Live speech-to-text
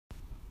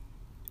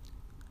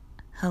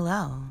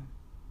Hello.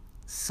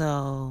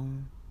 So,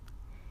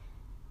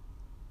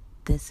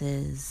 this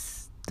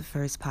is the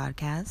first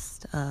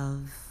podcast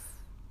of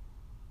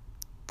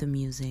the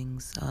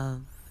musings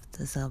of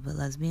the celibate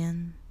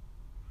lesbian,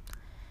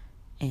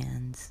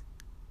 and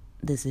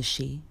this is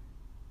she,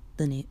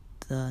 the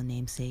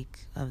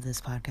namesake of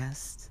this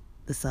podcast,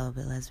 the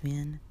celibate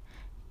lesbian,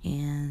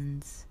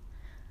 and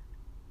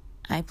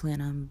I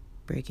plan on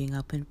breaking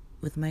up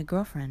with my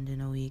girlfriend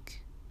in a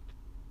week.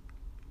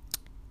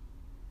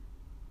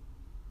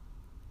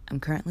 I'm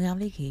currently on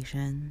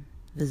vacation,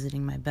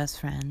 visiting my best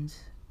friend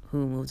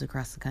who moved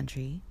across the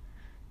country,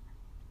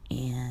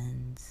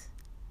 and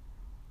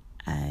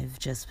I've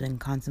just been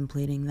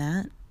contemplating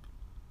that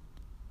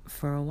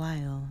for a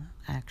while,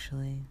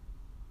 actually.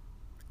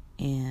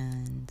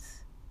 And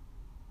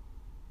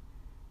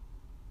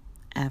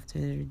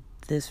after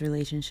this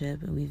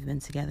relationship, we've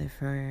been together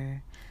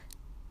for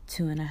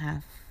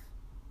 2.5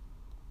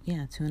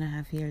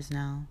 years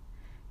now,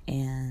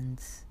 and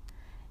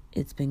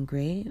it's been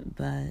great,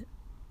 but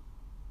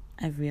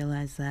I've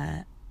realized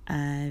that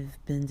I've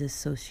been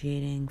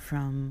dissociating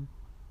from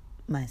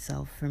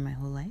myself for my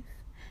whole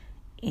life.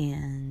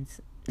 And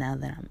now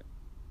that I'm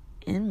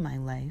in my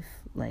life,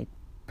 like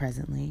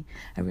presently,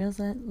 I realized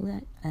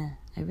that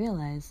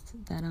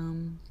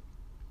I'm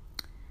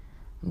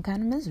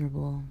kind of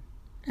miserable,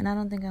 and I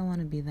don't think I want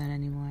to be that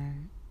anymore.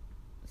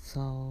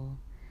 So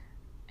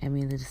I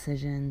made the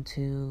decision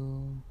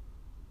to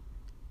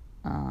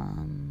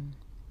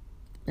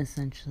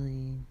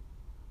essentially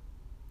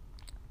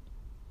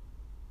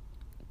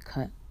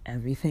cut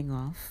everything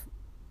off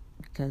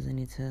because I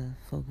need to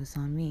focus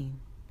on me,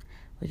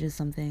 which is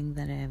something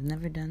that I have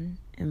never done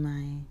in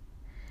my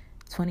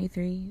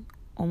 23,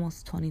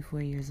 almost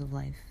 24 years of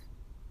life.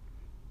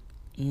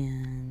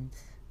 And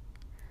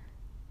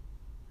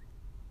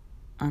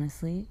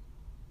honestly,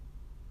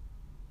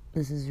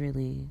 this is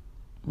really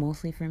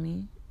mostly for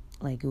me.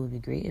 Like, it would be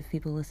great if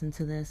people listen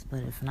to this,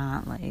 but if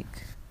not,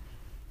 like,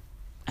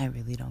 I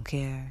really don't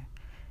care.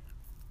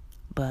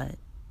 But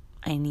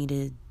I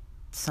needed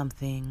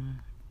something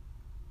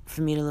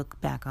for me to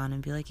look back on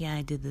and be like, yeah,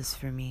 I did this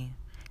for me,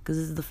 because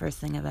this is the first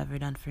thing I've ever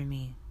done for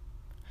me.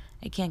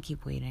 I can't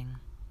keep waiting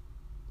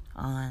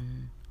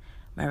on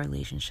my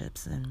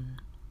relationships,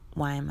 and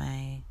why am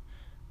I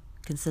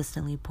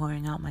consistently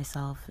pouring out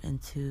myself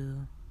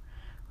into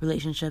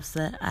relationships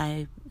that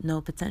I know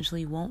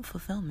potentially won't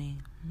fulfill me?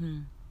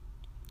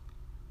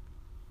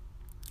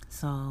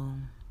 So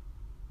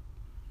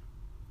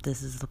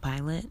this is the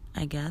pilot,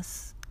 I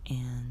guess,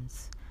 and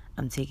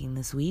I'm taking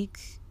this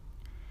week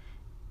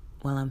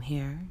while I'm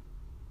here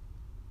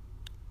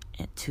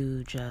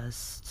to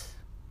just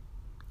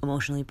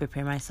emotionally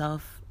prepare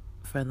myself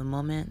for the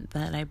moment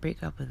that I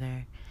break up with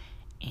her.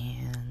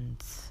 And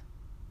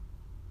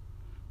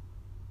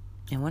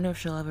I wonder if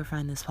she'll ever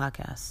find this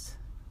podcast.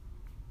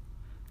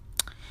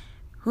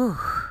 Whew.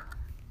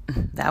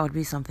 That would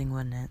be something,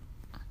 wouldn't it?